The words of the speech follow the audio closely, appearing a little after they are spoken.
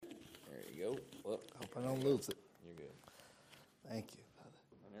go. Well, Hope I don't lose it. you're good. Thank you, brother.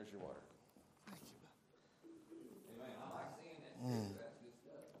 And there's your water. Thank you, Amen. I like seeing that. That's good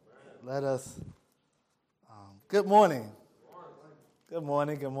stuff. brother. Let us. Good morning. Good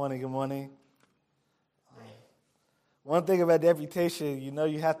morning. Good morning. Good morning. One thing about deputation, you know,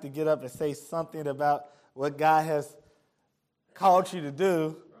 you have to get up and say something about what God has called you to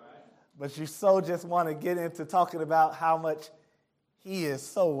do, but you so just want to get into talking about how much He is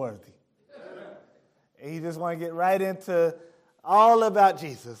so worthy. And you just want to get right into all about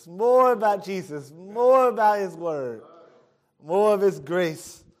Jesus, more about Jesus, more about His Word, more of His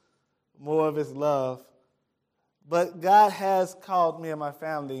grace, more of His love. But God has called me and my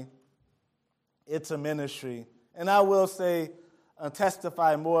family into ministry. And I will say,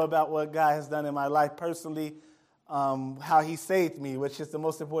 testify more about what God has done in my life personally, how He saved me, which is the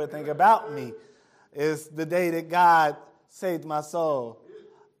most important thing about me, is the day that God saved my soul.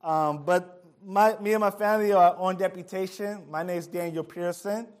 But me and my family are on deputation. My name is Daniel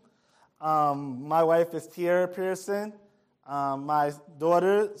Pearson. My wife is Tiara Pearson. My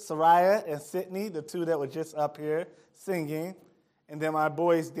daughter, Soraya and Sydney, the two that were just up here singing. And then my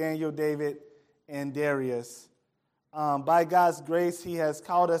boys, Daniel, David, and Darius. By God's grace, He has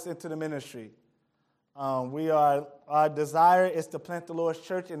called us into the ministry. Our desire is to plant the Lord's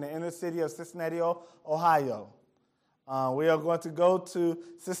church in the inner city of Cincinnati, Ohio. We are going to go to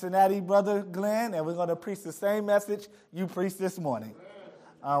Cincinnati, Brother Glenn, and we're going to preach the same message you preached this morning.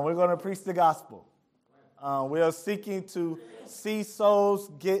 We're going to preach the gospel. We are seeking to see souls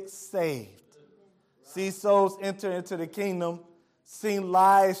get saved, see souls enter into the kingdom, see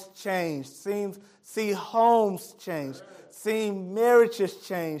lives change, see homes change, see marriages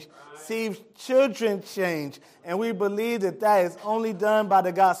change, see children change. And we believe that that is only done by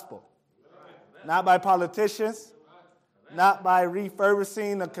the gospel, not by politicians, not by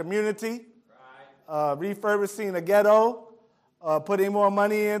refurbishing the community, refurbishing the ghetto, putting more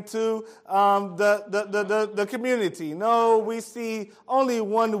money into the community. No, we see only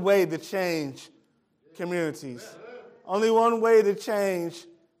one way to change communities, only one way to change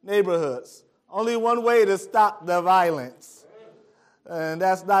neighborhoods, only one way to stop the violence. And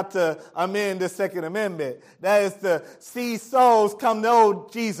that's not to amend the Second Amendment. That is to see souls come to know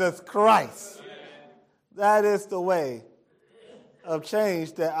Jesus Christ. That is the way of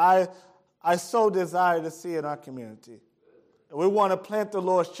change that I so desire to see in our community. We want to plant the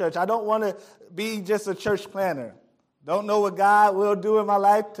Lord's church. I don't want to be just a church planner. Don't know what God will do in my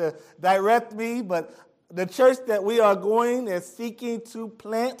life to direct me, but the church that we are going and seeking to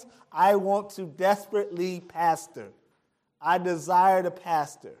plant, I want to desperately pastor. I desire to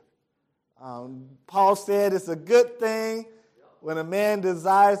pastor. Paul said it's a good thing when a man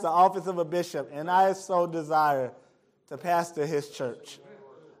desires the office of a bishop, and I so desire to pastor his church.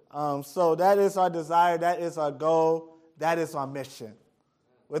 So that is our desire, that is our goal, that is our mission.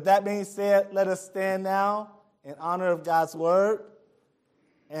 With that being said, let us stand now in honor of God's word.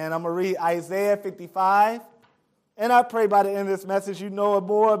 And I'm going to read Isaiah 55. And I pray by the end of this message you know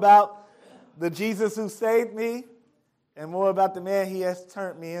more about the Jesus who saved me and more about the man He has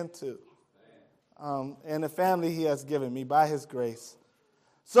turned me into and the family He has given me by His grace.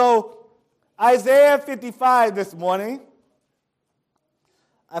 So Isaiah 55 this morning.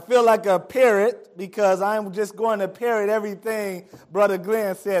 I feel like a parrot because I'm just going to parrot everything Brother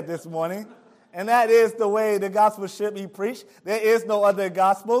Glenn said this morning. And that is the way the gospel should be preached. There is no other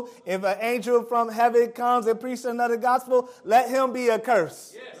gospel. If an angel from heaven comes and preaches another gospel, let him be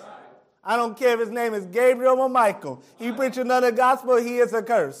accursed. Yes. I don't care if his name is Gabriel or Michael. He preaches another gospel, he is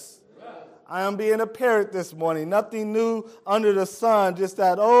accursed. I am being a parrot this morning. Nothing new under the sun, just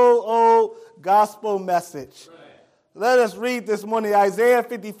that old gospel message. Let us read this morning Isaiah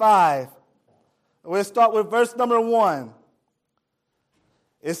 55. We'll start with verse number 1.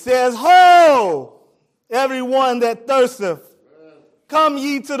 It says, Ho, everyone that thirsteth, come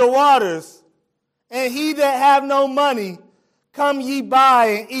ye to the waters, and he that have no money, come ye buy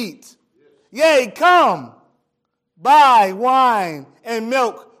and eat. Yea, come, buy wine and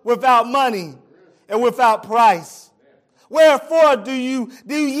milk without money and without price. Wherefore do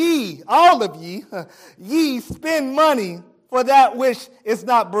ye, all of ye, ye spend money for that which is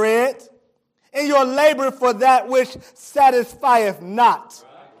not bread, and your labor for that which satisfieth not.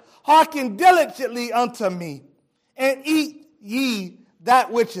 Hearken diligently unto me, and eat ye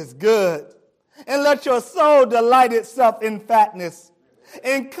that which is good. And let your soul delight itself in fatness.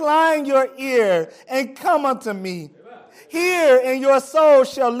 Incline your ear, and come unto me. Hear, and your soul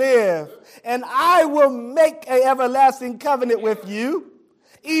shall live. And I will make an everlasting covenant with you,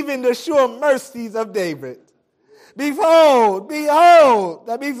 even the sure mercies of David. Behold, behold.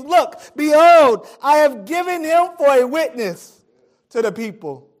 That means look, behold, I have given him for a witness to the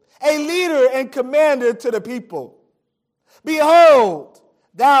people, a leader and commander to the people. Behold,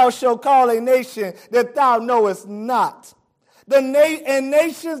 thou shalt call a nation that thou knowest not. And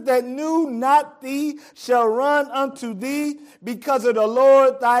nations that knew not thee shall run unto thee because of the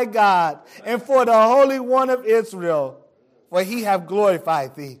Lord thy God and for the Holy One of Israel, for he hath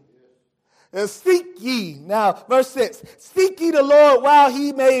glorified thee. Seek ye, now verse 6, seek ye the Lord while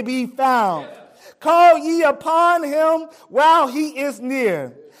he may be found. Call ye upon him while he is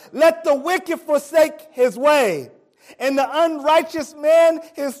near. Let the wicked forsake his way, and the unrighteous man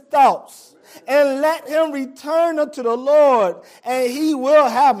his thoughts. And let him return unto the Lord, and he will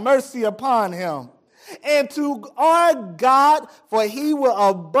have mercy upon him. And to our God, for he will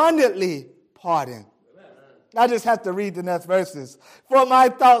abundantly pardon. I just have to read the next verses. For my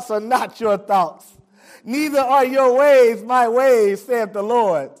thoughts are not your thoughts, neither are your ways my ways, saith the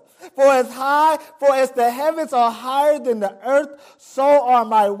Lord. For as the heavens are higher than the earth, so are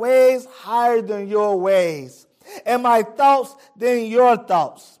my ways higher than your ways, and my thoughts than your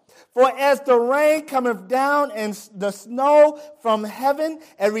thoughts. For as the rain cometh down and the snow from heaven,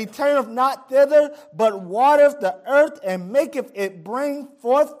 and returneth not thither, but watereth the earth, and maketh it bring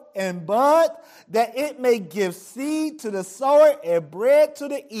forth and bud, that it may give seed to the sower and bread to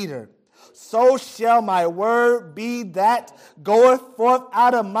the eater, so shall my word be that goeth forth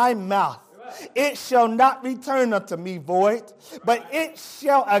out of my mouth. It shall not return unto me void, but it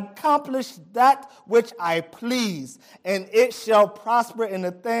shall accomplish that which I please, and it shall prosper in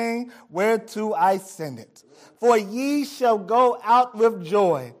the thing whereto I send it. For ye shall go out with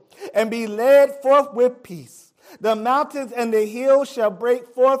joy, and be led forth with peace. The mountains and the hills shall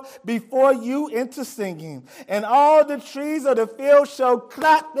break forth before you into singing, and all the trees of the field shall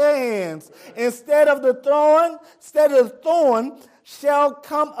clap their hands. Instead of the thorn shall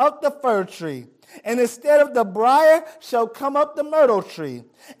come up the fir tree, and instead of the briar shall come up the myrtle tree.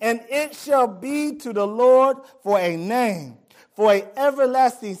 And it shall be to the Lord for a name, for an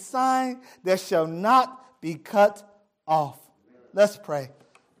everlasting sign that shall not be cut off. Let's pray.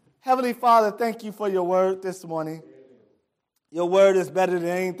 Heavenly Father, thank you for your word this morning. Your word is better than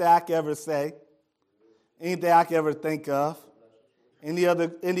anything I could ever say, anything I could ever think of,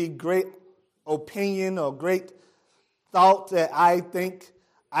 any great opinion or great thought that I think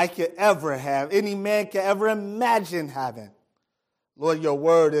I could ever have, any man could ever imagine having. Lord, your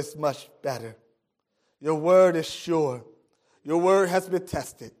word is much better. Your word is sure. Your word has been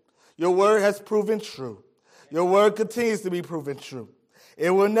tested. Your word has proven true. Your word continues to be proven true. It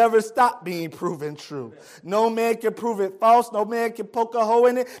will never stop being proven true. No man can prove it false. No man can poke a hole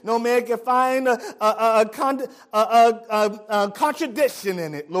in it. No man can find a contradiction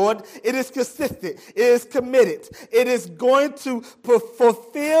in it, Lord. It is consistent. It is committed. It is going to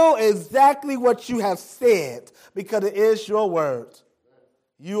fulfill exactly what you have said because it is your word.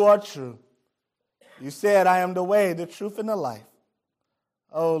 You are true. You said, I am the way, the truth, and the life.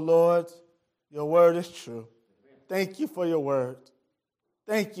 Oh, Lord, your word is true. Thank you for your word.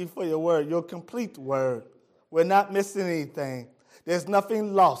 Thank you for your word, your complete word. We're not missing anything. There's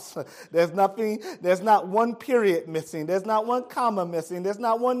nothing lost. There's not one period missing. There's not one comma missing. There's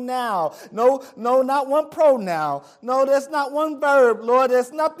not one noun. No, not one pronoun. No, there's not one verb, Lord.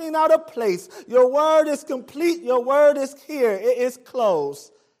 There's nothing out of place. Your word is complete. Your word is here. It is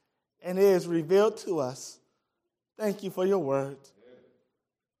closed. And it is revealed to us. Thank you for your word.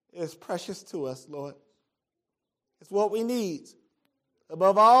 It is precious to us, Lord. It's what we need.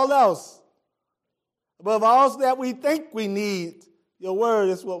 Above all else, above all that we think we need, your word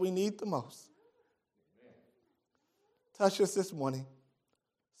is what we need the most. Touch us this morning.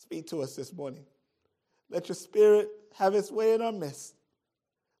 Speak to us this morning. Let your spirit have its way in our midst.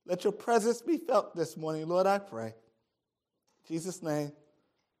 Let your presence be felt this morning, Lord, I pray. In Jesus' name,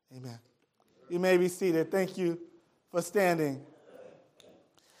 amen. You may be seated. Thank you for standing.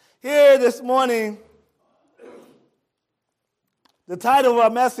 Here this morning, the title of our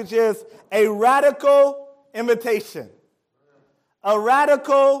message is A Radical Invitation. A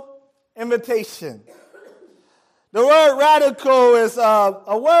radical invitation. The word radical is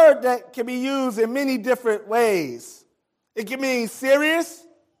a word that can be used in many different ways. It can mean serious.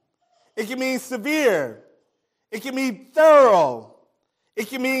 It can mean severe. It can mean thorough. It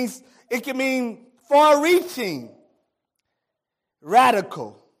can mean far-reaching.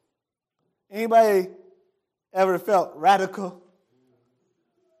 Radical. Anybody ever felt radical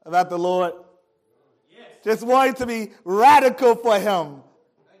about the Lord? Yes. Just wanting to be radical for him.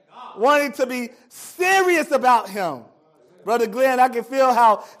 Wanting to be serious about him. Brother Glenn, I can feel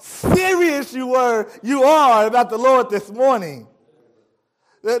how serious you are about the Lord this morning.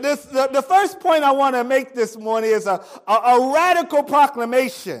 The first point I want to make this morning is a radical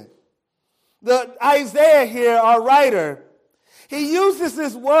proclamation. Isaiah here, our writer, he uses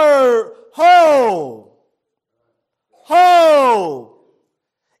this word, ho. Ho.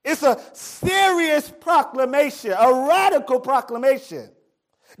 It's a serious proclamation, a radical proclamation.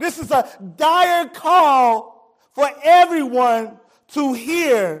 This is a dire call for everyone to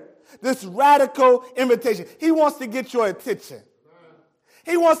hear this radical invitation. He wants to get your attention.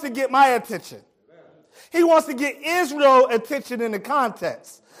 He wants to get my attention. He wants to get Israel's attention in the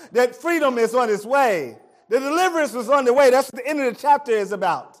context that freedom is on its way. The deliverance is on the way. That's what the end of the chapter is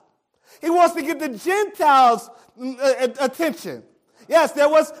about. He wants to get the Gentiles' attention. Yes, there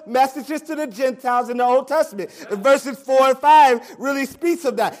was messages to the Gentiles in the Old Testament. Verses 4 and 5 really speaks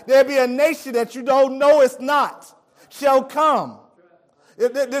of that. There'll be a nation that you don't know it's not, shall come.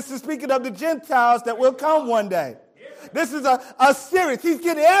 This is speaking of the Gentiles that will come one day. This is a series. He's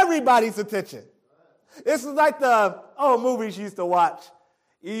getting everybody's attention. This is like the old movies you used to watch.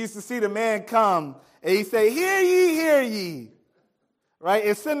 You used to see the man come, and he'd say, hear ye, hear ye. Right?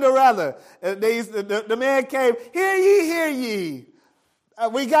 In Cinderella, the man came, hear ye, hear ye.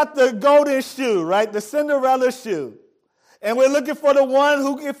 We got the golden shoe, right? The Cinderella shoe. And we're looking for the one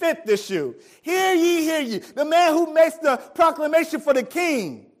who can fit the shoe. Hear ye, hear ye. The man who makes the proclamation for the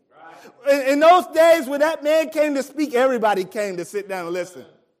king. In those days when that man came to speak, everybody came to sit down and listen.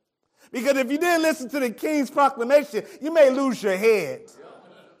 Because if you didn't listen to the king's proclamation, you may lose your head.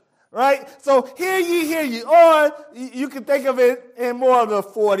 Right? So hear ye, hear ye. Or you can think of it in more of the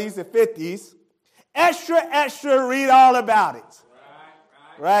 40s and 50s. Extra, extra, read all about it.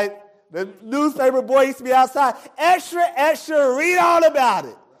 Right? The newspaper boy used to be outside. Extra, extra, read all about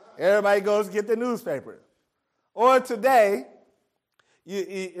it. Everybody goes to get the newspaper. Or today,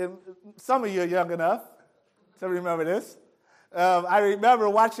 some of you are young enough to remember this. I remember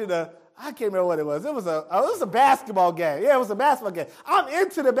watching I can't remember what it was. It was a basketball game. Yeah, it was a basketball game. I'm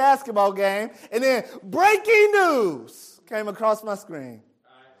into the basketball game, and then breaking news came across my screen.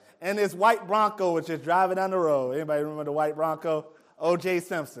 And this white Bronco was just driving down the road. Anybody remember the white Bronco? O.J.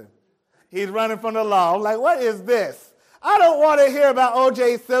 Simpson. He's running from the law. I'm like, what is this? I don't want to hear about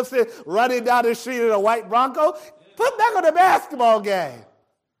O.J. Simpson running down the street in a white Bronco. Put back on the basketball game.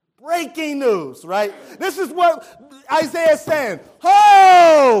 Breaking news, right? This is what Isaiah is saying.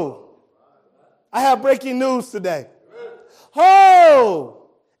 Ho! I have breaking news today. Ho!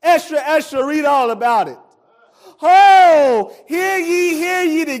 Extra, extra, read all about it. Ho! Hear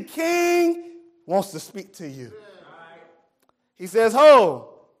ye, the king wants to speak to you. He says, ho.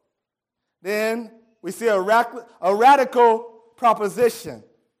 Then we see a radical proposition.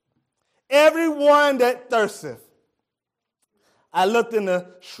 Everyone that thirsteth. I looked in the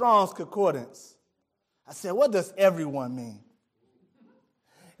Strong's Concordance. I said, what does everyone mean?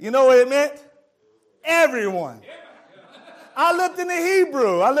 You know what it meant? Everyone. I looked in the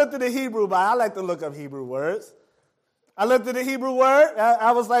Hebrew. Bible. I like to look up Hebrew words. I looked at the Hebrew word.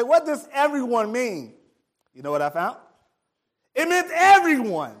 I was like, what does everyone mean? You know what I found? It meant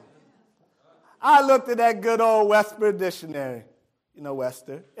everyone. I looked at that good old Webster dictionary. You know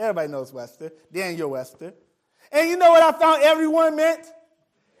Webster. Everybody knows Webster. Daniel Webster. And you know what I found everyone meant?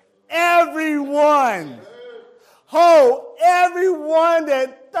 Everyone. Ho, everyone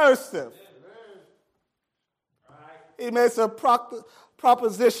that thirsteth. He makes a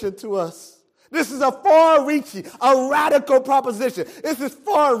proposition to us. This is a far-reaching, a radical proposition. This is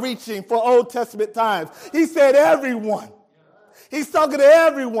far-reaching for Old Testament times. He said everyone. He's talking to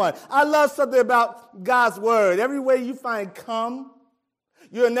everyone. I love something about God's word. Everywhere you find come,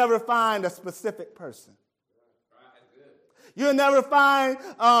 you'll never find a specific person. You'll never find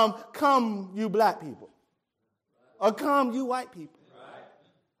come you black people. Or come you white people.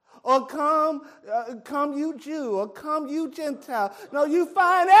 Or come you Jew. Or come you Gentile. No, you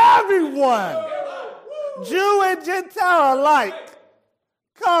find everyone. Jew and Gentile alike.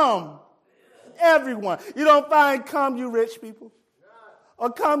 Come. Everyone. You don't find come you rich people.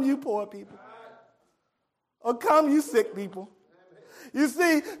 Or come you poor people. Or come you sick people. You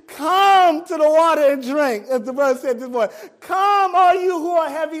see, come to the water and drink, as the brother said this morning. Come, all you who are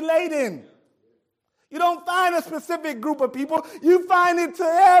heavy laden. You don't find a specific group of people. You find it to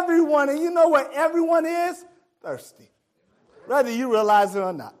everyone. And you know what everyone is? Thirsty. Whether you realize it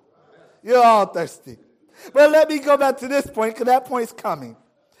or not. You're all thirsty. But let me go back to this point, because that point's coming.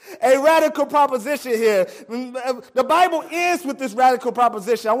 A radical proposition here. The Bible ends with this radical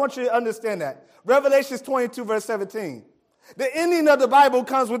proposition. I want you to understand that. Revelation 22, verse 17. The ending of the Bible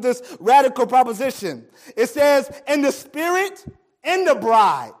comes with this radical proposition. It says, and the Spirit and the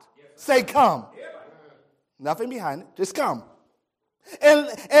bride say, come. Nothing behind it, just come. And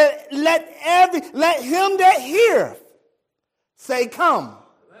let him that heareth say, come.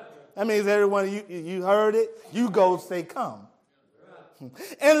 That means everyone, you heard it, you go say, come.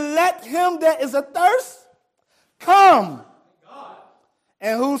 And let him that is athirst come.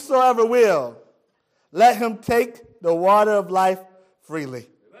 And whosoever will, let him take the water of life freely.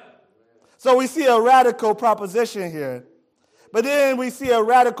 So we see a radical proposition here. But then we see a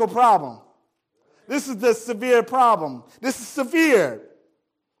radical problem. This is the severe problem. This is severe.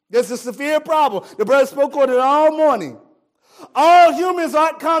 This is a severe problem. The brother spoke on it all morning. All humans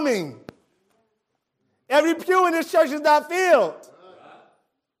aren't coming. Every pew in this church is not filled.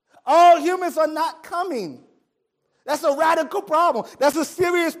 All humans are not coming. That's a radical problem. That's a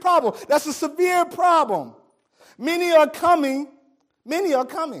serious problem. That's a severe problem. Many are coming,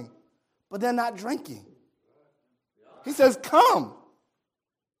 but they're not drinking. He says, come.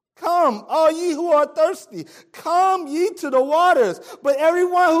 Come, all ye who are thirsty. Come ye to the waters. But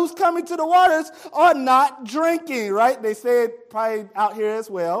everyone who's coming to the waters are not drinking, right? They say it probably out here as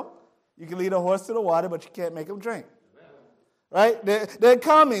well. You can lead a horse to the water, but you can't make him drink. Right? They're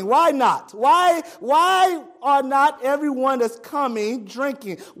coming. Why not? Why are not everyone that's coming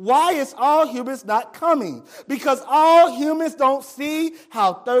drinking? Why is all humans not coming? Because all humans don't see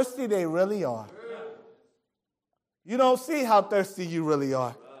how thirsty they really are. You don't see how thirsty you really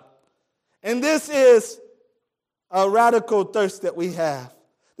are. And this is a radical thirst that we have.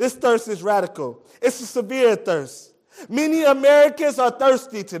 This thirst is radical. It's a severe thirst. Many Americans are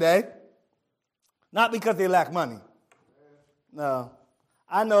thirsty today, not because they lack money. No,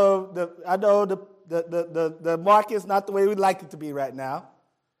 I know the market's not the way we'd like it to be right now,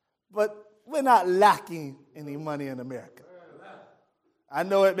 but we're not lacking any money in America. I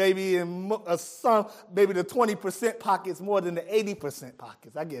know it may be in some, maybe the 20% pockets more than the 80%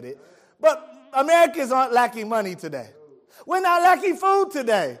 pockets. I get it. But Americans aren't lacking money today. We're not lacking food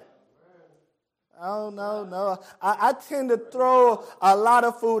today. Oh, no. I tend to throw a lot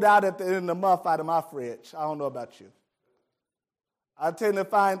of food out at the end of the month out of my fridge. I don't know about you. I tend to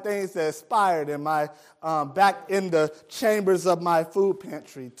find things that expired in my back in the chambers of my food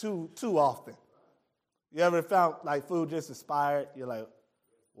pantry too often. You ever found like food just expired? You're like,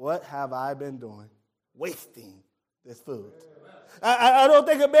 what have I been doing? Wasting this food. I don't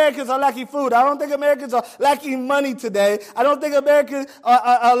think Americans are lacking food. I don't think Americans are lacking money today. I don't think Americans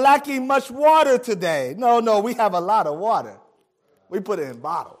are lacking much water today. No, we have a lot of water. We put it in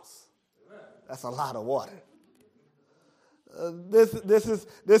bottles. That's a lot of water.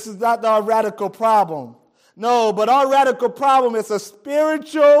 This is not our radical problem. No, but our radical problem is a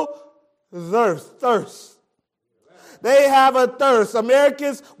spiritual thirst. They have a thirst.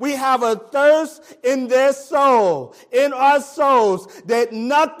 Americans, we have a thirst in their soul, in our souls, that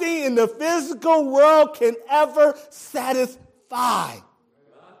nothing in the physical world can ever satisfy.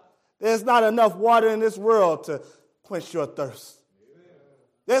 There's not enough water in this world to quench your thirst.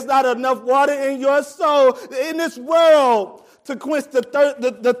 There's not enough water in your soul, in this world, to quench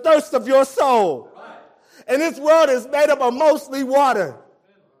the thirst of your soul. And this world is made up of mostly water.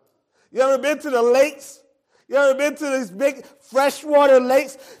 You ever been to the lakes? You ever been to these big freshwater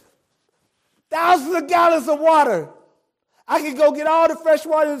lakes? Thousands of gallons of water. I could go get all the fresh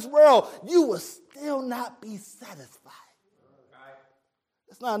water in this world. You will still not be satisfied.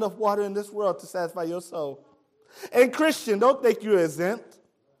 There's not enough water in this world to satisfy your soul. And Christian, don't think you're exempt.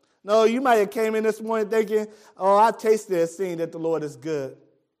 No, you might have came in this morning thinking, oh, I tasted and seen that the Lord is good.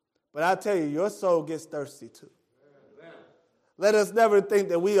 But I tell you, your soul gets thirsty too. Let us never think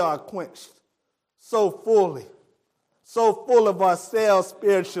that we are quenched so fully, so full of ourselves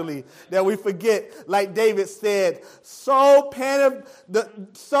spiritually that we forget, like David said, so as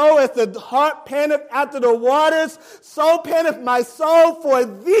the heart panteth after the waters, so panteth my soul for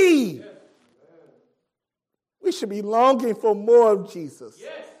thee. We should be longing for more of Jesus.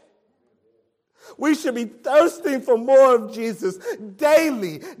 Yes. We should be thirsting for more of Jesus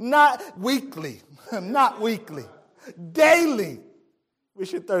daily, not weekly. Not weekly. Daily. We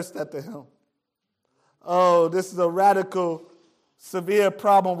should thirst after him. Oh, this is a radical, severe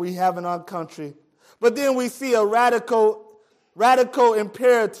problem we have in our country. But then we see a radical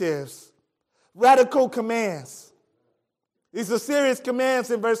imperatives, radical commands. These are serious commands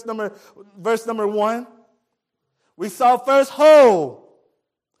in verse number 1. We saw first, ho,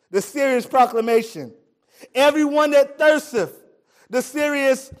 the serious proclamation. Everyone that thirsteth,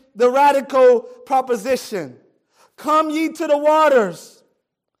 the radical proposition. Come ye to the waters.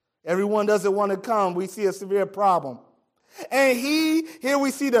 Everyone doesn't want to come. We see a severe problem. And here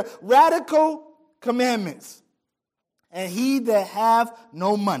we see the radical commandments. And he that have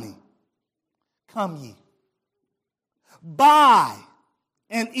no money, come ye, buy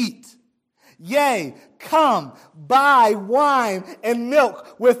and eat. Yea, come, buy wine and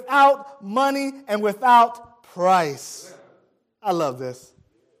milk without money and without price. I love this.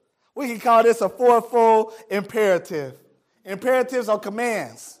 We can call this a fourfold imperative. Imperatives are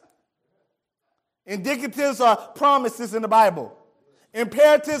commands. Indicatives are promises in the Bible.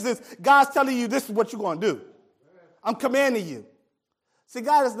 Imperatives is God's telling you this is what you're going to do. I'm commanding you. See,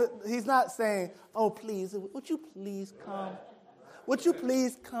 he's not saying, oh, please, would you please come? Would you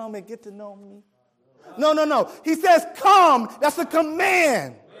please come and get to know me? No. He says, come. That's a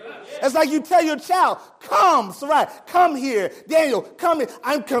command. It's like you tell your child, come, Sarai, come here. Daniel, come here.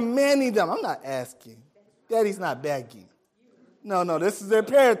 I'm commanding them. I'm not asking. Daddy's not begging. No, this is an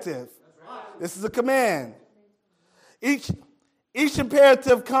imperative. This is a command. Each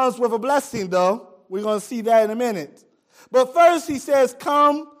imperative comes with a blessing, though. We're going to see that in a minute. But first he says,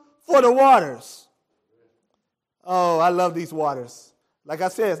 come for the waters. Oh, I love these waters. Like I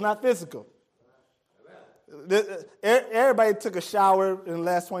said, it's not physical. Everybody took a shower in the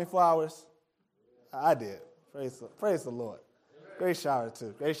last 24 hours. I did. Praise the Lord. Great shower,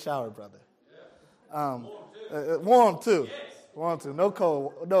 too. Great shower, brother. Warm, too. Warm, too. No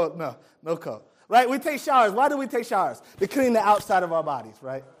cold. No cold. Right? We take showers. Why do we take showers? To clean the outside of our bodies,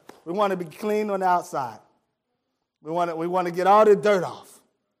 right? We want to be clean on the outside. We want to get all the dirt off.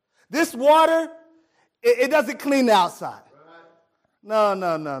 This water, it doesn't clean the outside.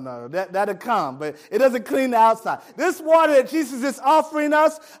 No. That'll come, but it doesn't clean the outside. This water that Jesus is offering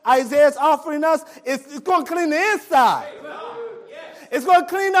us, Isaiah's offering us, it's going to clean the inside. It's going to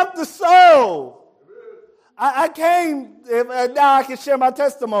clean up the soul. I came, now I can share my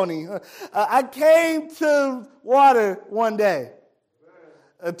testimony. I came to water one day,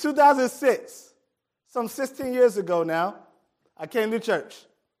 2006, some 16 years ago now. I came to church.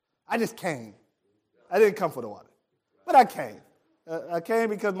 I just came. I didn't come for the water, but I came. I came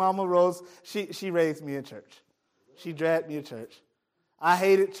because Mama Rose, she raised me in church. She dragged me to church. I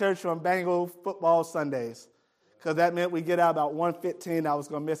hated church on Bengal football Sundays because that meant we get out about 1:15. I was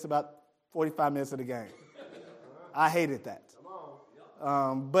going to miss about 45 minutes of the game. I hated that.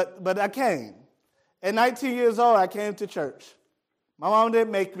 But I came. At 19 years old, I came to church. My mom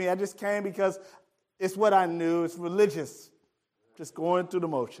didn't make me. I just came because it's what I knew. It's religious, just going through the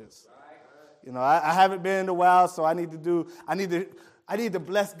motions. You know, I haven't been in a while, so I need to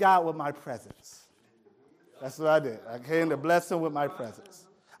bless God with my presence. That's what I did. I came to bless him with my presence.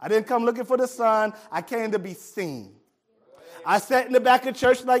 I didn't come looking for the sun. I came to be seen. I sat in the back of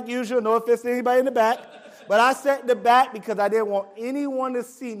church like usual. No offense to anybody in the back. But I sat in the back because I didn't want anyone to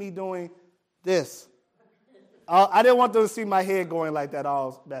see me doing this. I didn't want them to see my head going like that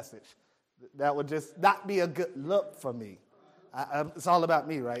all message. That would just not be a good look for me. It's all about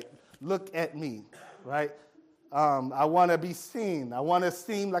me, right? Look at me, right? I want to be seen. I want to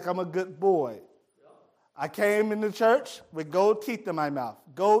seem like I'm a good boy. I came into church with gold teeth in my mouth.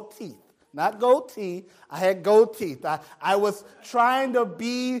 Gold teeth. Not gold teeth. I had gold teeth. I was trying to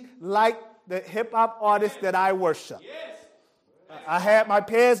be like the hip-hop artist that I worship. I had my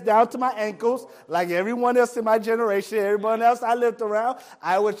pants down to my ankles like everyone else in my generation, everyone else I lived around.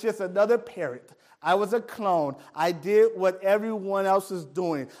 I was just another parrot. I was a clone. I did what everyone else is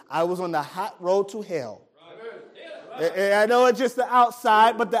doing. I was on the hot road to hell. And I know it's just the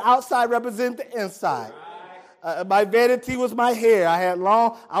outside, but the outside represents the inside. My vanity was my hair.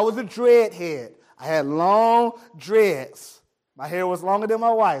 I was a dread head. I had long dreads. My hair was longer than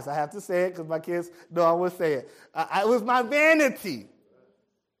my wife's. I have to say it because my kids know I would say it. It was my vanity.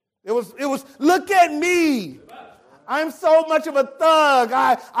 It was, look at me. I'm so much of a thug.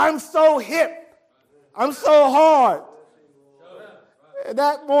 I'm so hip. I'm so hard. And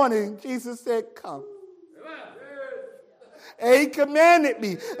that morning, Jesus said, come. And he commanded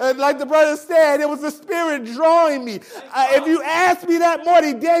me. Like the brother said, it was the Spirit drawing me. If you asked me that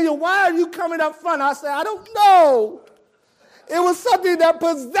morning, Daniel, why are you coming up front? I said, I don't know. It was something that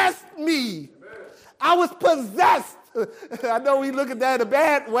possessed me. I was possessed. I know we look at that in a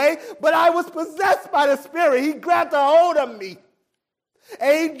bad way, but I was possessed by the Spirit. He grabbed a hold of me.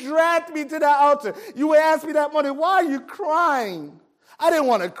 And he dragged me to the altar. You would ask me that morning, why are you crying? I didn't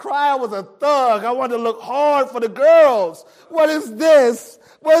want to cry. I was a thug. I wanted to look hard for the girls. What is this?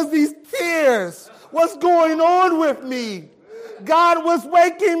 What is these tears? What's going on with me? God was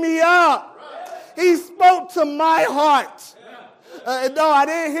waking me up. He spoke to my heart. No, I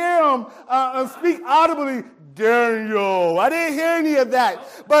didn't hear him speak audibly, Daniel. I didn't hear any of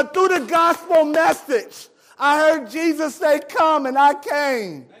that. But through the gospel message, I heard Jesus say, come, and I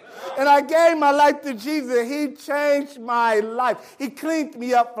came. And I gave my life to Jesus. He changed my life. He cleaned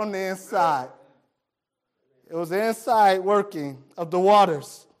me up from the inside. It was the inside working of the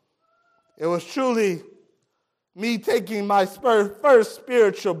waters. It was truly me taking my first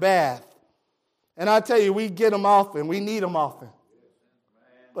spiritual bath. And I tell you, we get them often. We need them often.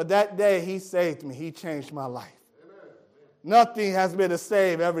 But that day, he saved me. He changed my life. Nothing has been the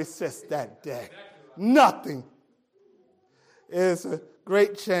same ever since that day. Nothing. It's a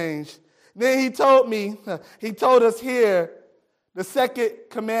great change. Then he told us here, the second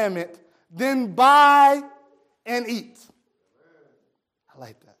commandment, then buy and eat. I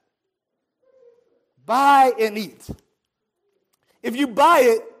like that. Buy and eat. If you buy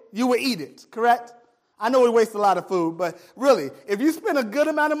it, you will eat it, correct? I know we waste a lot of food, but really, if you spend a good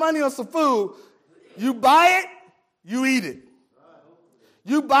amount of money on some food, you buy it, you eat it.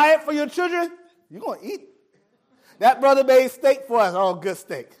 You buy it for your children, you're going to eat it. That brother made steak for us. Oh, good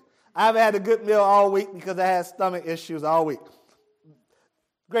steak. I haven't had a good meal all week because I had stomach issues all week.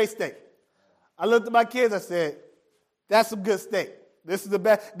 Great steak. I looked at my kids, I said, that's some good steak. This is the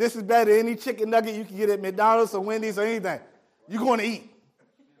best. This is better than any chicken nugget you can get at McDonald's or Wendy's or anything. You're going to eat.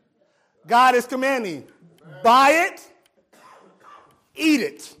 God is commanding you. Buy it, eat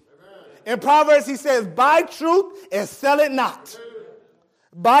it. In Proverbs, he says, buy truth and sell it not.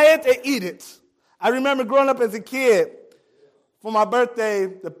 Buy it and eat it. I remember growing up as a kid, for my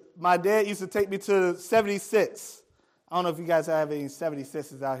birthday, my dad used to take me to 76. I don't know if you guys have any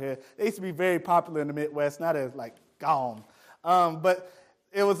 76s out here. They used to be very popular in the Midwest. Now they're like gone. But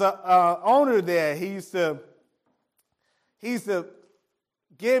it was a owner there. He used to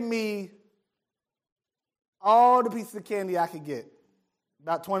give me all the pieces of candy I could get,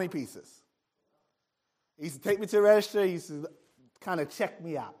 about 20 pieces. He used to take me to the register. He used to kind of check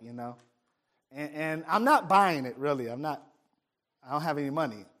me out, you know. And I'm not buying it, really. I don't have any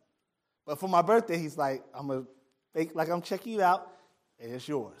money. But for my birthday, he's like, I'm going to fake like I'm checking you out, and it's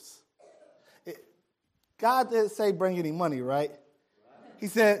yours. God didn't say bring any money, right? He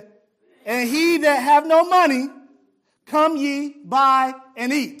said, and he that have no money, come ye, buy,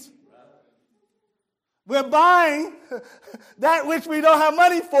 and eat. We're buying that which we don't have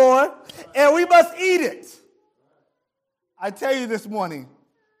money for, and we must eat it. I tell you this morning,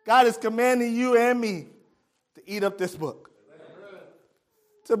 God is commanding you and me to eat up this book,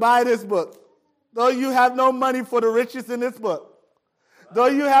 to buy this book. Though you have no money for the riches in this book, though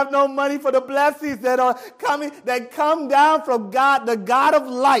you have no money for the blessings that are coming, that come down from God, the God of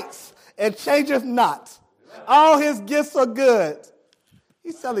lights, and changeth not. All his gifts are good.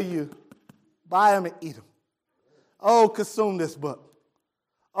 He's telling you, buy them and eat them. Oh, consume this book.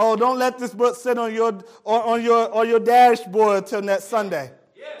 Oh, don't let this book sit on your dashboard till next Sunday.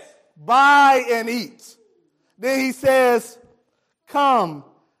 Yes. Buy and eat. Then he says, come.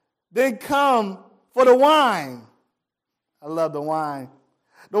 Then come for the wine. I love the wine.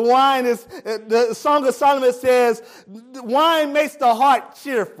 The wine is, the Song of Solomon says, wine makes the heart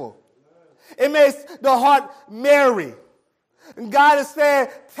cheerful. It makes the heart merry. And God is saying,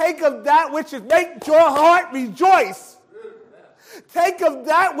 take of that which makes your heart rejoice. Take of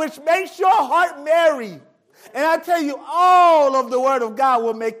that which makes your heart merry. And I tell you, all of the word of God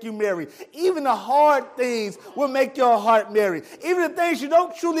will make you merry. Even the hard things will make your heart merry. Even the things you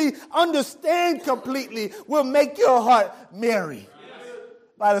don't truly understand completely will make your heart merry.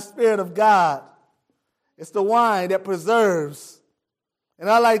 By the Spirit of God. It's the wine that preserves. And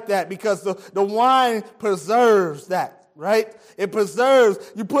I like that because the wine preserves that, right? It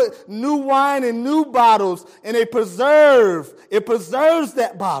preserves. You put new wine in new bottles and it preserves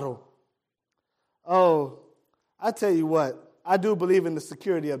that bottle. Oh, I tell you what, I do believe in the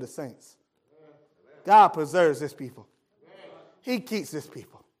security of the saints. God preserves his people. He keeps his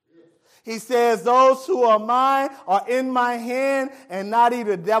people. He says, those who are mine are in my hand, and not even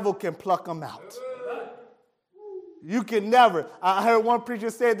the devil can pluck them out. You can never. I heard one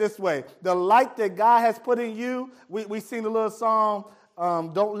preacher say it this way. The light that God has put in you, we sing the little song,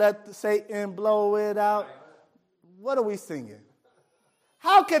 don't let Satan blow it out. What are we singing?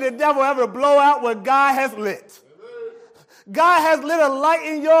 How can the devil ever blow out what God has lit? God has lit a light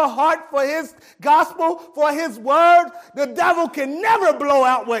in your heart for his gospel, for his word. The devil can never blow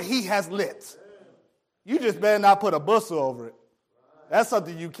out what he has lit. You just better not put a bushel over it. That's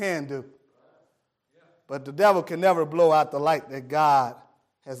something you can do. But the devil can never blow out the light that God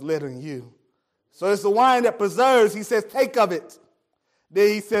has lit in you. So it's the wine that preserves. He says, take of it. Then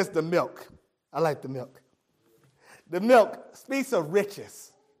he says the milk. I like the milk. The milk speaks of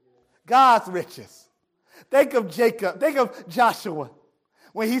riches. God's riches. Think of Jacob. Think of Joshua.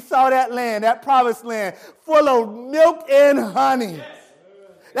 when he saw that land, that promised land, full of milk and honey.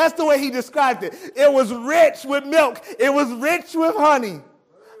 That's the way he described it. It was rich with milk. It was rich with honey.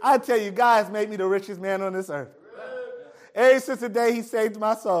 I tell you, God has made me the richest man on this earth. Ever since the day he saved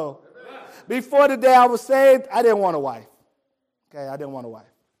my soul. Before the day I was saved, I didn't want a wife. Okay, I didn't want a wife.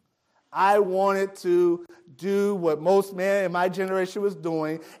 I wanted to do what most men in my generation was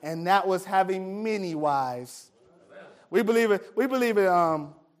doing, and that was having many wives. We believe in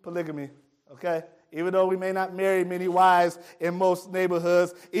polygamy, okay? Even though we may not marry many wives in most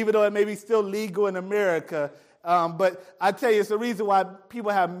neighborhoods, even though it may be still legal in America, but I tell you, it's the reason why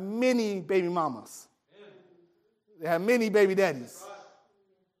people have many baby mamas. They have many baby daddies.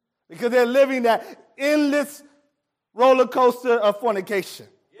 Because they're living that endless roller coaster of fornication.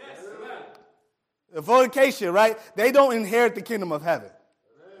 The fornication, right? They don't inherit the kingdom of heaven.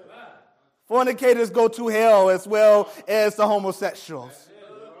 Fornicators go to hell as well as the homosexuals.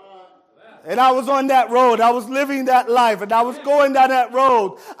 And I was on that road. I was living that life, and I was going down that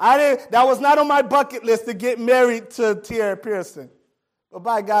road. That was not on my bucket list to get married to Tierra Pearson. But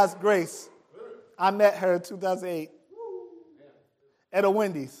by God's grace, I met her in 2008 at a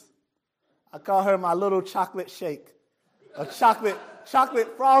Wendy's. I call her my little chocolate shake. A chocolate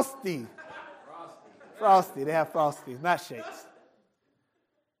frosty. Frosty. They have frosties, not shakes.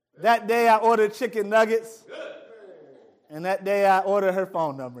 That day I ordered chicken nuggets. And that day I ordered her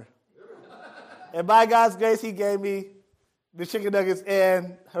phone number. And by God's grace, he gave me the chicken nuggets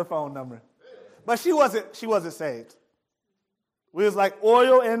and her phone number. But she wasn't saved. We was like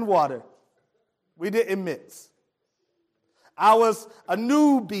oil and water. We didn't mix. I was a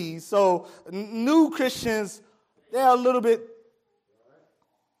newbie, so new Christians, they're a little bit,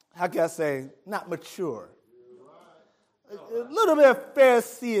 how can I say, not mature. A little bit of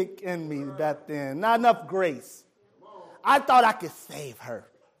Pharisaic in me back then, not enough grace. I thought I could save her.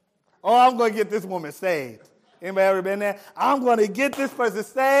 Oh, I'm going to get this woman saved. Anybody ever been there? I'm going to get this person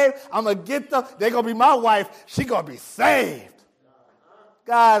saved. I'm going to get them. They're going to be my wife. She's going to be saved.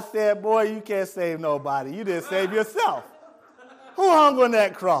 God said, boy, you can't save nobody. You didn't save yourself. Who hung on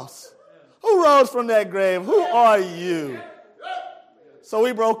that cross? Who rose from that grave? Who are you? So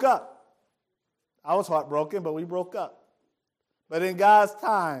we broke up. I was heartbroken, but we broke up. But in God's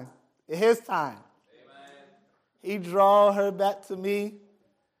time, in his time, he drew her back to me,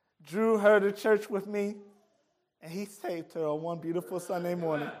 drew her to church with me, and he saved her on one beautiful Sunday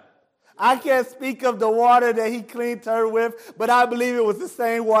morning. I can't speak of the water that he cleaned her with, but I believe it was the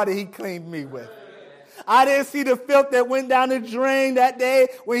same water he cleaned me with. I didn't see the filth that went down the drain that day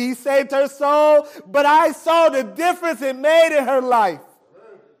when he saved her soul, but I saw the difference it made in her life.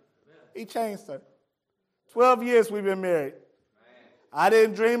 He changed her. 12 years we've been married. I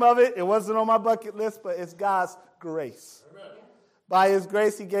didn't dream of it. It wasn't on my bucket list, but it's God's grace. By his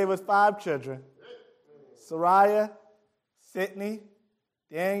grace, he gave us 5 children. Sariah, Sydney,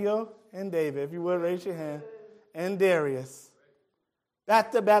 Daniel, and David. If you would, raise your hand. And Darius.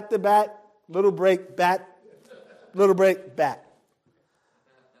 Back to back to back. Little break, back. Little break, back.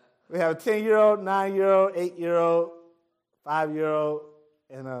 We have a 10-year-old, 9-year-old, 8-year-old, 5-year-old,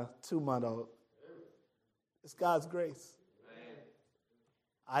 and a 2-month-old. It's God's grace.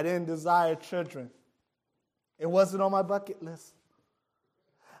 I didn't desire children. It wasn't on my bucket list.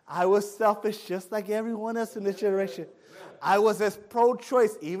 I was selfish just like everyone else in this generation. I was as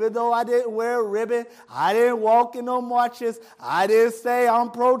pro-choice, even though I didn't wear a ribbon. I didn't walk in no marches. I didn't say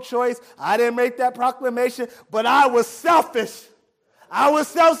I'm pro-choice. I didn't make that proclamation, but I was selfish. I was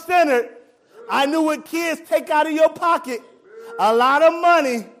self-centered. I knew what kids take out of your pocket. A lot of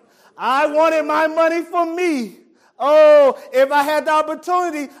money. I wanted my money for me. Oh, if I had the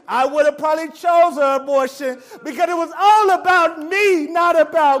opportunity, I would have probably chosen abortion because it was all about me, not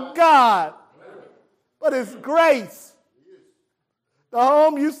about God. But it's grace. The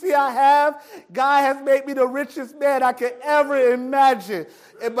home you see I have, God has made me the richest man I could ever imagine.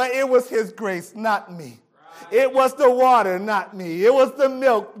 But it was his grace, not me. It was the water, not me. It was the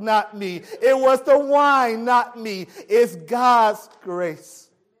milk, not me. It was the wine, not me. It's God's grace.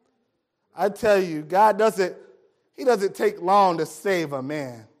 I tell you, he doesn't take long to save a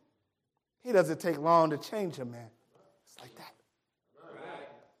man. He doesn't take long to change a man. It's like that.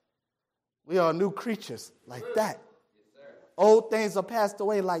 We are new creatures like that. Old things are passed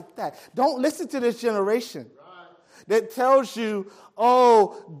away like that. Don't listen to this generation that tells you,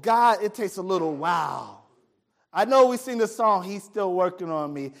 oh, God, it takes a little while. I know we sing the song, He's Still Working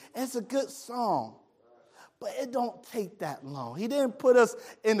on Me. It's a good song, but it don't take that long. He didn't put us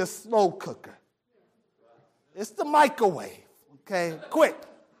in the slow cooker. It's the microwave, okay? Quick,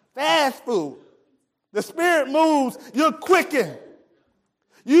 fast food. The Spirit moves, you're quickened.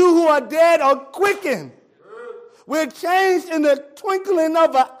 You who are dead are quickened. We're changed in the twinkling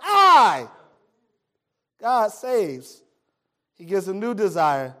of an eye. God saves. He gives a new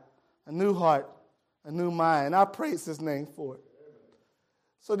desire, a new heart, a new mind. I praise his name for it.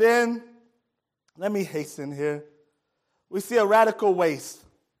 So then, let me hasten here. We see a radical waste.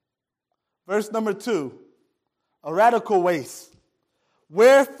 Verse number 2, a radical waste.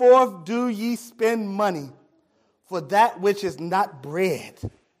 Wherefore do ye spend money for that which is not bread,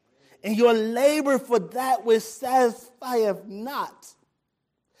 and your labor for that which satisfieth not?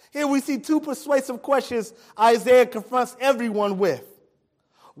 Here we see two persuasive questions Isaiah confronts everyone with.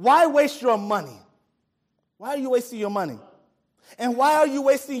 Why waste your money? Why are you wasting your money? And why are you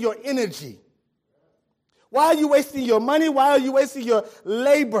wasting your energy? Why are you wasting your money? Why are you wasting your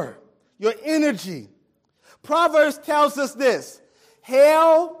labor, your energy? Proverbs tells us this: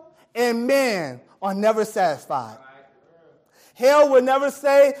 hell and man are never satisfied. Hell will never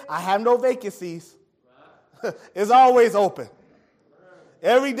say, I have no vacancies. It's always open.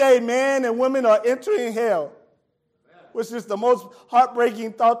 Every day, men and women are entering hell, which is the most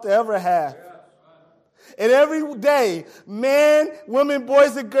heartbreaking thought to ever have. And every day, men, women,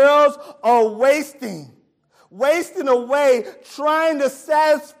 boys, and girls are wasting away trying to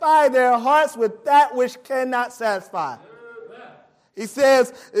satisfy their hearts with that which cannot satisfy. He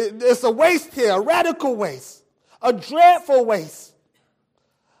says it's a waste here, a radical waste, a dreadful waste.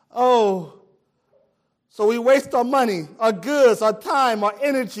 Oh, so we waste our money, our goods, our time, our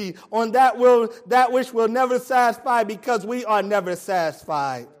energy on that which will never satisfy because we are never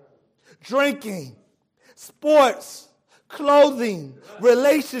satisfied. Drinking, sports, clothing,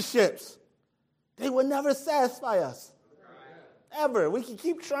 relationships, they will never satisfy us. Ever. We can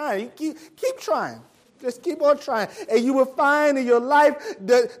keep trying. Keep trying. Just keep on trying. And you will find in your life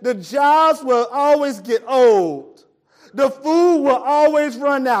that the jobs will always get old. The food will always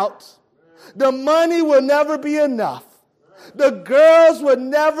run out. The money will never be enough. The girls will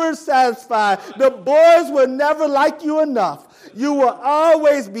never satisfy. The boys will never like you enough. You will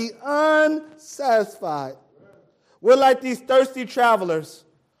always be unsatisfied. We're like these thirsty travelers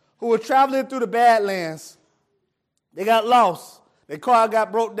who were traveling through the Badlands. They got lost. Their car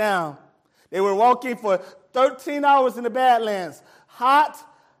got broke down. They were walking for 13 hours in the Badlands, hot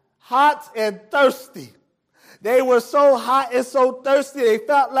and thirsty. They were so hot and so thirsty, they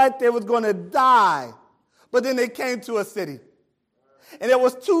felt like they was going to die. But then they came to a city. And there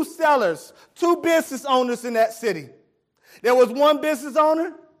was two sellers, two business owners in that city. There was one business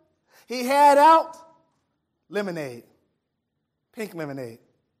owner. He had out lemonade, pink lemonade.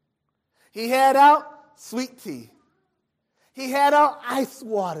 He had out sweet tea. He had out ice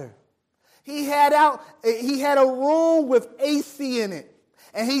water. He had a room with AC in it.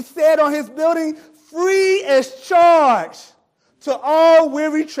 And he said on his building, free as charge to all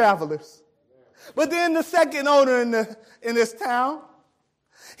weary travelers. But then the second owner in this town,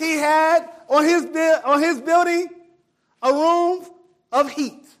 he had on his building a room of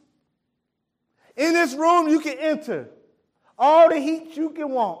heat. In this room, you can enter all the heat you can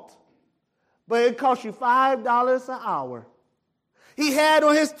want, but it costs you $5 an hour. He had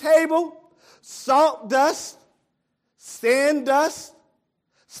on his table salt dust, sand dust,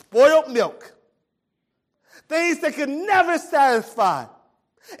 spoiled milk, things that could never satisfy.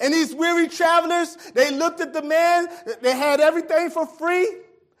 And these weary travelers, they looked at the man, they had everything for free,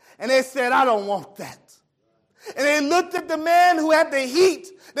 and they said, I don't want that. And they looked at the man who had the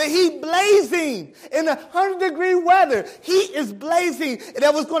heat blazing in the 100-degree weather. Heat is blazing, and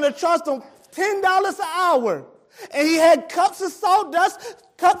that was going to charge them $10 an hour. And he had cups of salt dust,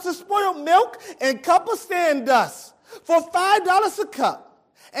 cups of spoiled milk, and cup of sand dust for $5 a cup.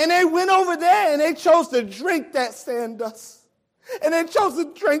 And they went over there, and they chose to drink that sand dust. And they chose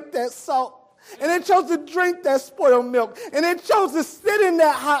to drink that salt. And they chose to drink that spoiled milk. And they chose to sit in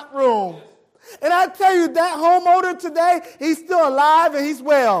that hot room. And I tell you, that homeowner today, he's still alive and he's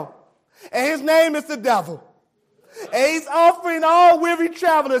well. And his name is the devil. And he's offering all weary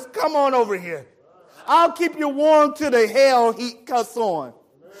travelers, come on over here. I'll keep you warm till the hell heat cuts on.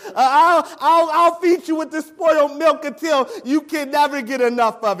 I'll feed you with this spoiled milk until you can never get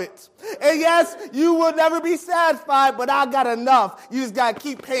enough of it. And yes, you will never be satisfied, but I got enough. You just got to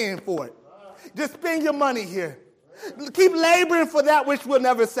keep paying for it. Just spend your money here. Keep laboring for that which will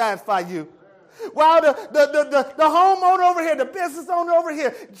never satisfy you. While the homeowner over here, the business owner over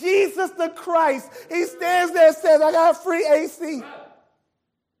here, Jesus the Christ, he stands there and says, I got free AC.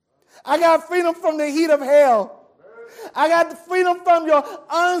 I got freedom from the heat of hell. I got the freedom from your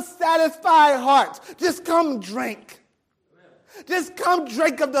unsatisfied heart. Just come drink. Just come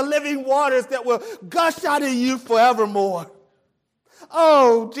drink of the living waters that will gush out of you forevermore.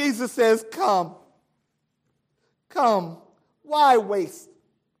 Oh, Jesus says, come. Come. Why waste?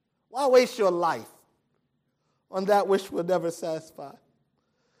 Why waste your life on that which will never satisfy?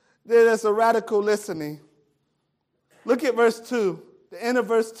 There's a radical listening. Look at verse 2, the end of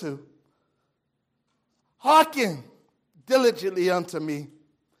verse 2. Hearken diligently unto me,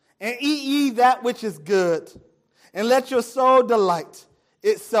 and eat ye that which is good, and let your soul delight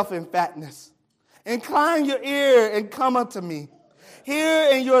itself in fatness. Incline your ear and come unto me. Hear,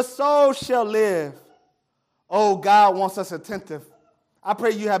 and your soul shall live. Oh, God wants us attentive. I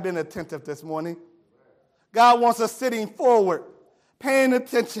pray you have been attentive this morning. God wants us sitting forward, paying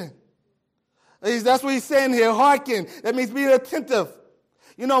attention. That's what he's saying here, hearken. That means being attentive.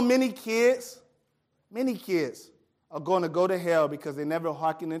 You know, many kids are going to go to hell because they never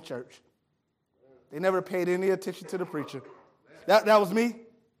hearkened in church. They never paid any attention to the preacher. That was me.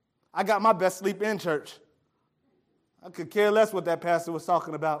 I got my best sleep in church. I could care less what that pastor was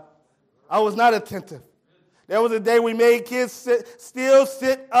talking about. I was not attentive. There was a day we made kids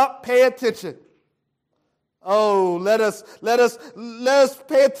sit up, pay attention. Oh, let us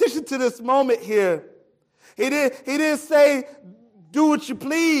pay attention to this moment here. He didn't say, do what you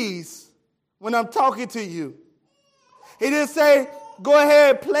please when I'm talking to you. He didn't say, go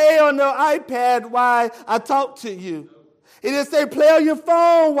ahead, play on the iPad while I talk to you. He didn't say, play on your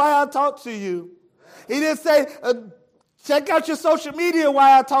phone while I talk to you. He didn't say, check out your social media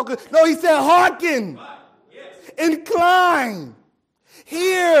while I talk. No, he said, hearken. Incline.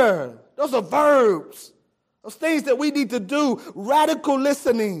 Hear. Those are verbs. Those things that we need to do. Radical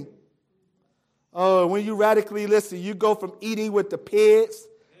listening. Oh, when you radically listen, you go from eating with the pigs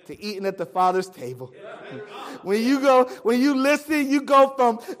to eating at the Father's table. When you listen, you go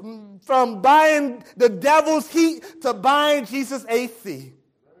from buying the devil's heat to buying Jesus' AC.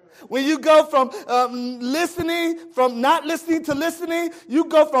 When you go from not listening to listening, you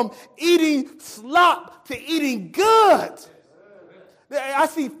go from eating slop to eating good. I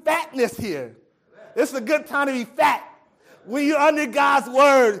see fatness here. It's a good time to be fat. When you're under God's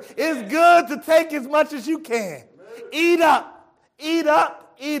word, it's good to take as much as you can. Eat up, eat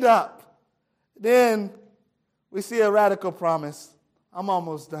up, eat up. Then we see a radical promise. I'm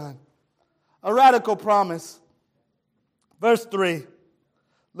almost done. A radical promise. Verse 3.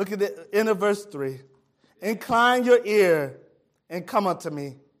 Look at the end of verse 3. Incline your ear and come unto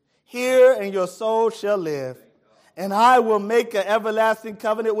me. Hear, and your soul shall live. And I will make an everlasting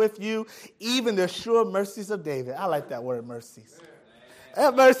covenant with you, even the sure mercies of David. I like that word, mercies.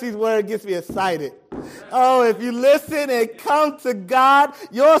 That mercies word gets me excited. Oh, if you listen and come to God,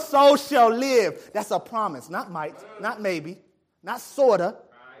 your soul shall live. That's a promise, not might, not maybe, not sorta.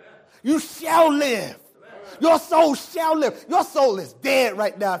 You shall live. Your soul shall live. Your soul is dead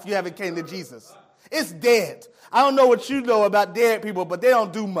right now if you haven't came to Jesus. It's dead. I don't know what you know about dead people, but they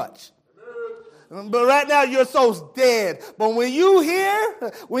don't do much. But right now, your soul's dead. But when you hear,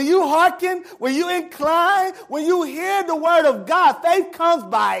 when you hearken, when you incline, when you hear the word of God, faith comes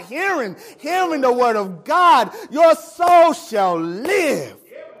by hearing the word of God, your soul shall live.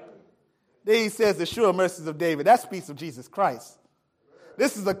 Then he says the sure mercies of David. That speaks of Jesus Christ.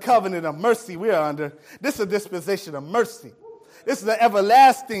 This is a covenant of mercy we are under. This is a dispensation of mercy. This is an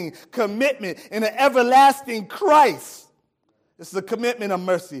everlasting commitment in an everlasting Christ. This is a commitment of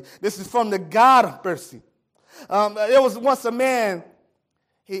mercy. This is from the God of mercy. There was once a man,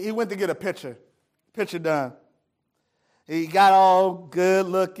 he went to get a picture done. He got all good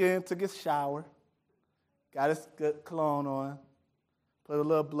looking, took his shower, got his good cologne on, put a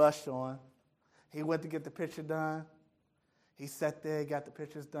little blush on. He went to get the picture done. He sat there, got the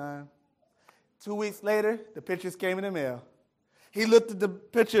pictures done. 2 weeks later, the pictures came in the mail. He looked at the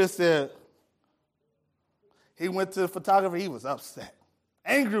picture and said, he went to the photographer, he was upset,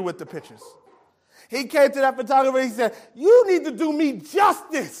 angry with the pictures. He came to that photographer, he said, you need to do me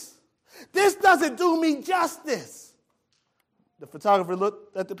justice. This doesn't do me justice. The photographer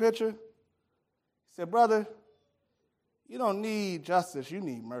looked at the picture. He said, brother, you don't need justice, you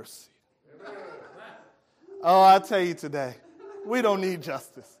need mercy. Oh, I tell you today, we don't need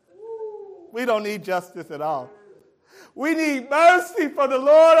justice. We don't need justice at all. We need mercy from the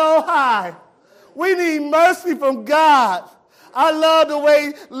Lord on high. We need mercy from God. I love the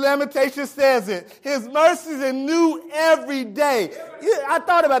way Lamentations says it. His mercies are new every day. I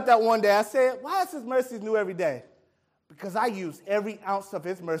thought about that one day. I said, why is his mercies new every day? Because I use every ounce of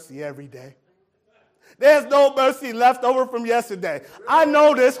his mercy every day. There's no mercy left over from yesterday. I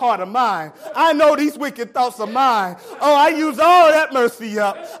know this heart of mine. I know these wicked thoughts of mine. Oh, I use all that mercy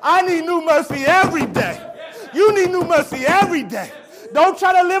up. I need new mercy every day. You need new mercy every day. Don't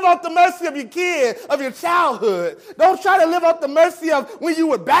try to live off the mercy of your kid, of your childhood. Don't try to live off the mercy of when you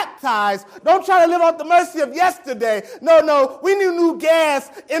were baptized. Don't try to live off the mercy of yesterday. No, we need new gas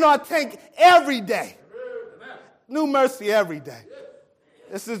in our tank every day. New mercy every day.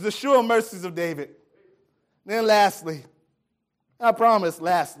 This is the sure mercies of David. Then lastly, I promise,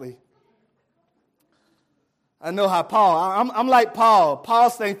 lastly, I know how Paul, I'm like Paul. Paul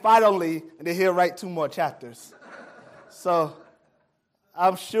saying finally, and then he'll write 2 more chapters. So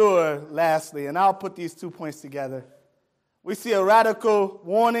I'm sure, lastly, and I'll put these 2 points together. We see a radical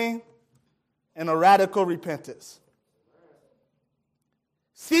warning and a radical repentance.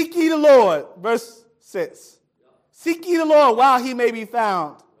 Seek ye the Lord, verse 6. Seek ye the Lord while he may be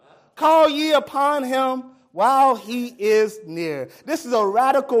found. Call ye upon him while he is near. This is a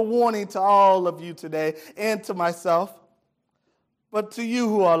radical warning to all of you today and to myself, but to you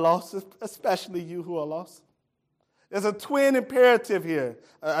who are lost, especially you who are lost. There's a twin imperative here.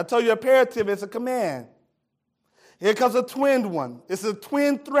 I told you imperative is a command. Here comes a twin one. It's a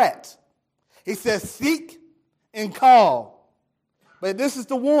twin threat. He says, seek and call. But this is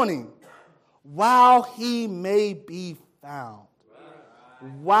the warning. While he may be found.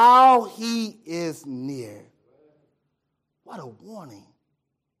 While he is near. What a warning.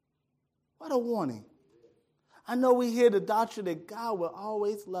 What a warning. I know we hear the doctrine that God will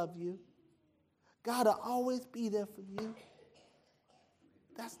always love you. God will always be there for you.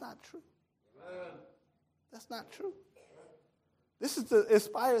 That's not true. That's not true. This is the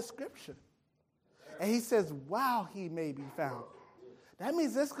inspired scripture. And he says, while he may be found. That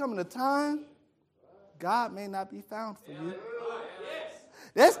means there's coming a time God may not be found for you.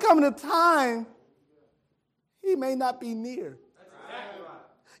 There's coming a time he may not be near.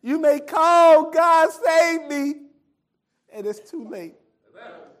 You may call, God save me, and it's too late.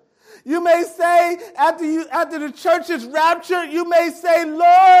 You may say, after the church is raptured, you may say,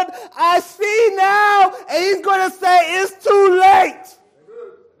 Lord, I see now, and he's going to say, it's too late.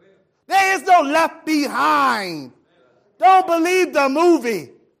 There is no left behind. Don't believe the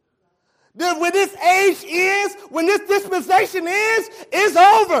movie. When this age is, when this dispensation is, it's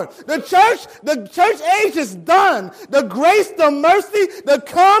over. The church age is done. The grace, the mercy, the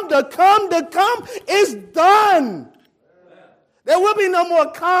come is done. There will be no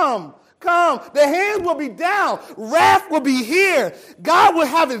more come. The hands will be down. Wrath will be here. God will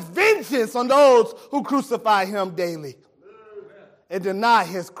have his vengeance on those who crucify him daily and deny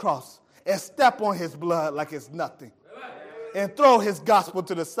his cross and step on his blood like it's nothing. And throw his gospel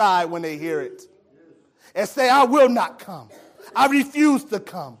to the side when they hear it. And say, I will not come. I refuse to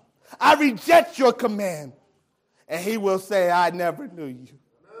come. I reject your command. And he will say, I never knew you.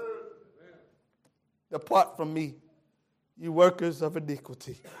 Depart from me, you workers of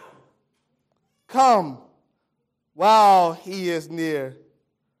iniquity. Come while he is near.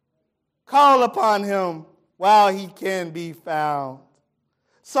 Call upon him while he can be found.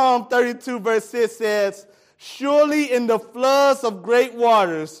 Psalm 32 verse 6 says, surely in the floods of great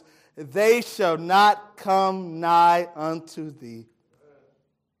waters, they shall not come nigh unto thee.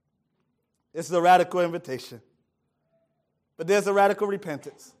 This is a radical invitation. But there's a radical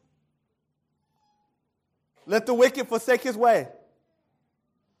repentance. Let the wicked forsake his way,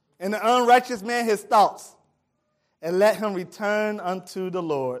 and the unrighteous man his thoughts, and let him return unto the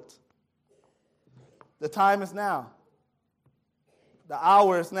Lord. The time is now. The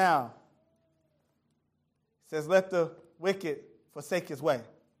hour is now. It says, let the wicked forsake his way. Right.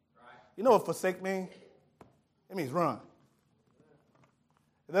 You know what forsake means? It means run.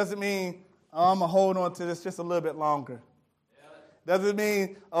 It doesn't mean, I'm going to hold on to this just a little bit longer. It doesn't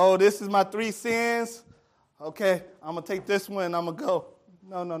mean, this is my 3 sins. Okay, I'm going to take this one and I'm going to go.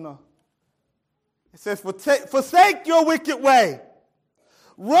 No. It says, forsake your wicked way.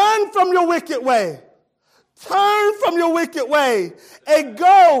 Run from your wicked way. Turn from your wicked way and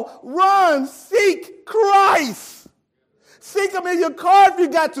go, run, seek Christ. Seek him in your car if you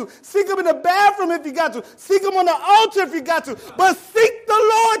got to. Seek him in the bathroom if you got to. Seek him on the altar if you got to. But seek the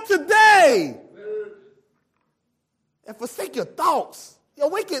Lord today. And forsake your thoughts.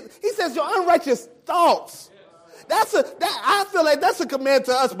 Your wicked, he says your unrighteous thoughts. I feel like that's a command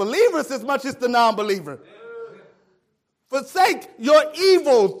to us believers as much as the non-believer. Forsake your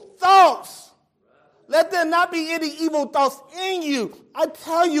evil thoughts. Let there not be any evil thoughts in you. I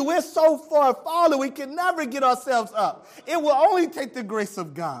tell you, we're so far fallen, we can never get ourselves up. It will only take the grace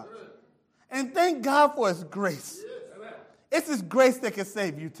of God. And thank God for his grace. It's his grace that can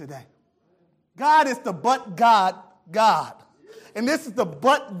save you today. God is the but God. And this is the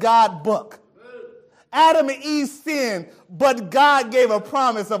but God book. Adam and Eve sinned, but God gave a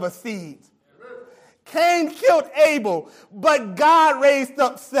promise of a seed. Cain killed Abel, but God raised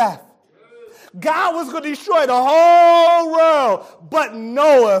up Seth. God was going to destroy the whole world, but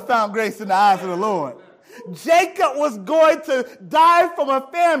Noah found grace in the eyes of the Lord. Jacob was going to die from a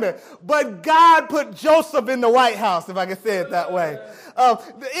famine, but God put Joseph in the White House, if I can say it that way.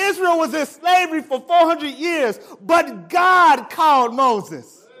 Israel was in slavery for 400 years, but God called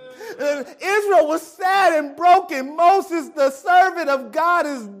Moses. Israel was sad and broken. Moses, the servant of God,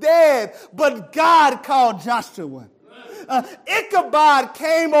 is dead, but God called Joshua. Ichabod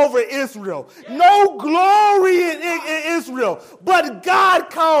came over Israel. No glory in Israel, but God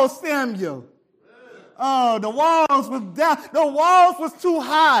called Samuel. Oh, the walls was down. The walls was too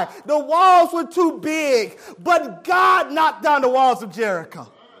high. The walls were too big. But God knocked down the walls of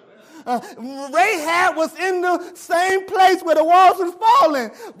Jericho. Rahab was in the same place where the walls was falling.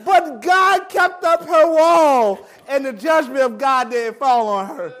 But God kept up her wall. And the judgment of God didn't fall on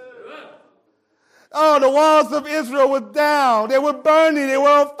her. Oh, the walls of Israel were down. They were burning. They were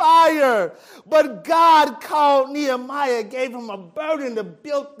on fire. But God called Nehemiah, gave him a burden to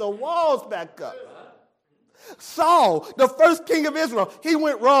build the walls back up. Saul, the first king of Israel, he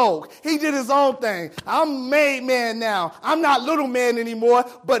went rogue. He did his own thing. I'm made man now. I'm not little man anymore.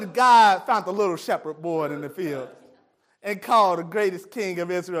 But God found the little shepherd boy in the field and called the greatest king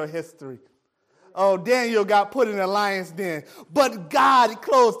of Israel history. Oh, Daniel got put in a lion's den. But God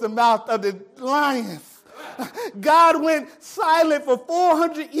closed the mouth of the lions. God went silent for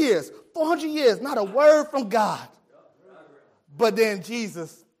 400 years. 400 years, not a word from God. But then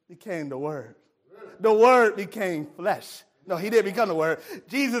Jesus became the Word. The Word became flesh. No, he didn't become the Word.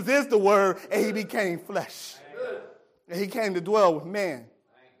 Jesus is the Word, and he became flesh. And he came to dwell with man.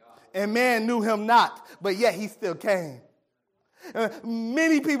 And man knew him not, but yet he still came.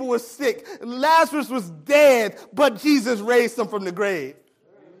 Many people were sick. Lazarus was dead, but Jesus raised him from the grave.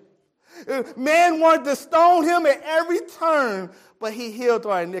 Man wanted to stone him at every turn, but he healed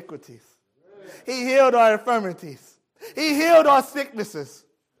our iniquities. He healed our infirmities. He healed our sicknesses.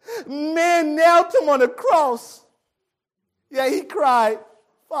 Man nailed him on the cross. Yeah, he cried,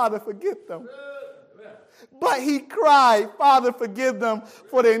 Father, forgive them. But he cried, Father, forgive them,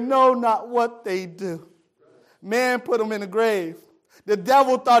 for they know not what they do. Man put him in the grave. The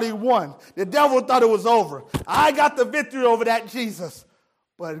devil thought he won. The devil thought it was over. I got the victory over that Jesus.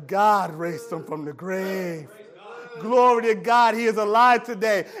 But God raised him from the grave. Glory to God, he is alive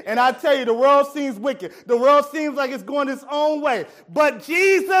today. And I tell you, the world seems wicked. The world seems like it's going its own way. But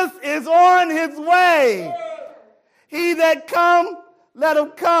Jesus is on his way. He that come, let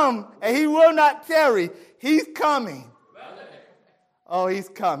him come. And he will not tarry. He's coming. Oh, he's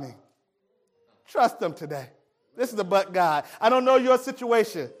coming. Trust him today. This is the but God. I don't know your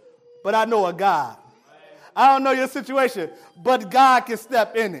situation, but I know a God. I don't know your situation, but God can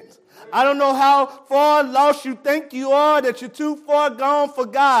step in it. I don't know how far lost you think you are, that you're too far gone for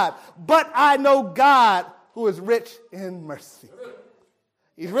God. But I know God who is rich in mercy.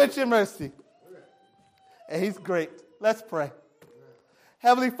 He's rich in mercy. And he's great. Let's pray.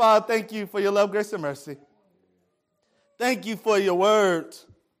 Heavenly Father, thank you for your love, grace, and mercy. Thank you for your word.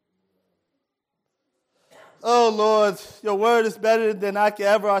 Oh, Lord, your word is better than I can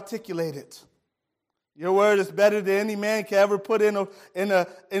ever articulate it. Your word is better than any man can ever put in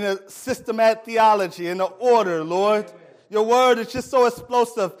a systematic theology, in an order, Lord. Your word is just so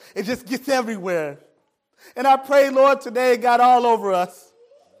explosive. It just gets everywhere. And I pray, Lord, today it got all over us.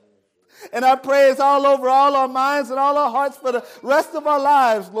 And I pray it's all over all our minds and all our hearts for the rest of our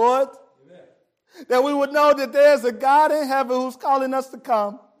lives, Lord. Amen. That we would know that there's a God in heaven who's calling us to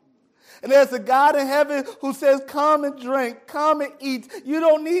come. And there's a God in heaven who says, come and drink, come and eat. You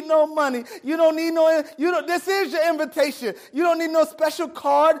don't need no money. You don't need this is your invitation. You don't need no special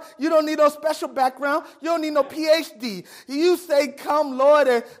card. You don't need no special background. You don't need no PhD. You say, come, Lord,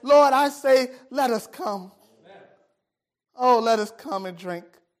 and Lord, I say, let us come. Amen. Oh, let us come and drink.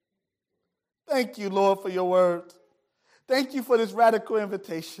 Thank you, Lord, for your word. Thank you for this radical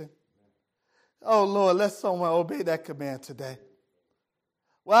invitation. Oh, Lord, let someone obey that command today.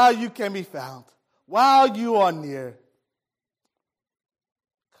 While you can be found, while you are near,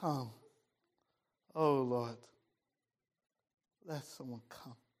 come. Oh, Lord, let someone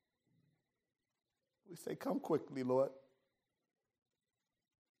come. We say, come quickly, Lord.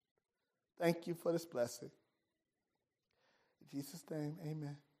 Thank you for this blessing. In Jesus' name,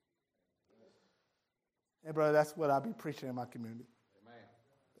 amen. Hey, brother, that's what I'll be preaching in my community. Amen.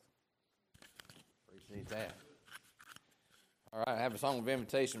 Appreciate that. All right, I have a song of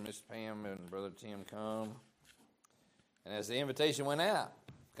invitation. Miss Pam and Brother Tim come. And as the invitation went out,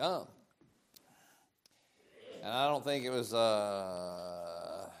 come. And I don't think it was,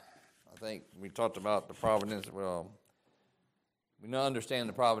 I think we talked about the providence. Well, we now understand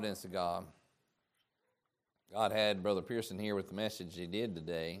the providence of God. God had Brother Pearson here with the message he did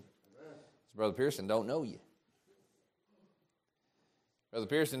today. Brother Pearson don't know you. Brother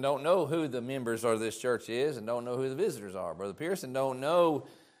Pearson don't know who the members of this church is and don't know who the visitors are. Brother Pearson don't know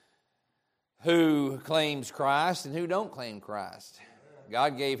who claims Christ and who don't claim Christ.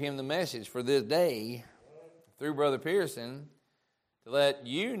 God gave him the message for this day through Brother Pearson to let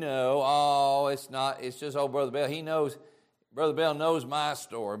you know, it's just old Brother Bell. He knows, Brother Bell knows my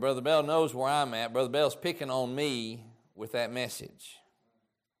story. Brother Bell knows where I'm at. Brother Bell's picking on me with that message.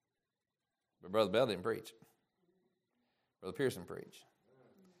 But Brother Bell didn't preach. Brother Pearson preached.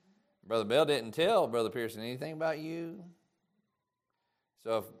 Brother Bell didn't tell Brother Pearson anything about you.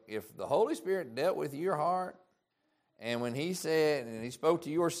 So if the Holy Spirit dealt with your heart, and when he said, and he spoke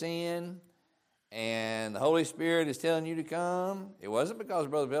to your sin, and the Holy Spirit is telling you to come, it wasn't because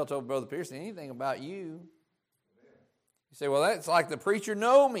Brother Bell told Brother Pearson anything about you. You say, well, that's like the preacher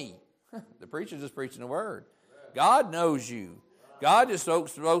know me. The preacher's just preaching the word. God knows you. God just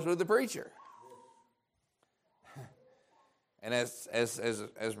spoke with the preacher. And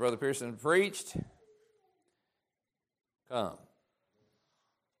as Brother Pearson preached, come.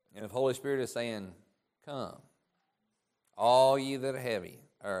 And if the Holy Spirit is saying, come, all ye that are heavy,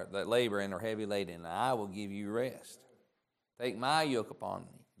 or that labor and are heavy laden, and I will give you rest. Take my yoke upon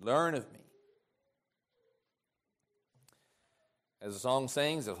me. Learn of me. As the song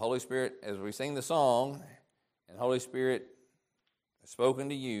sings, the Holy Spirit, as we sing the song, and the Holy Spirit has spoken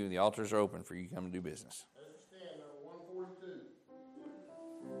to you, the altars are open for you to come and do business.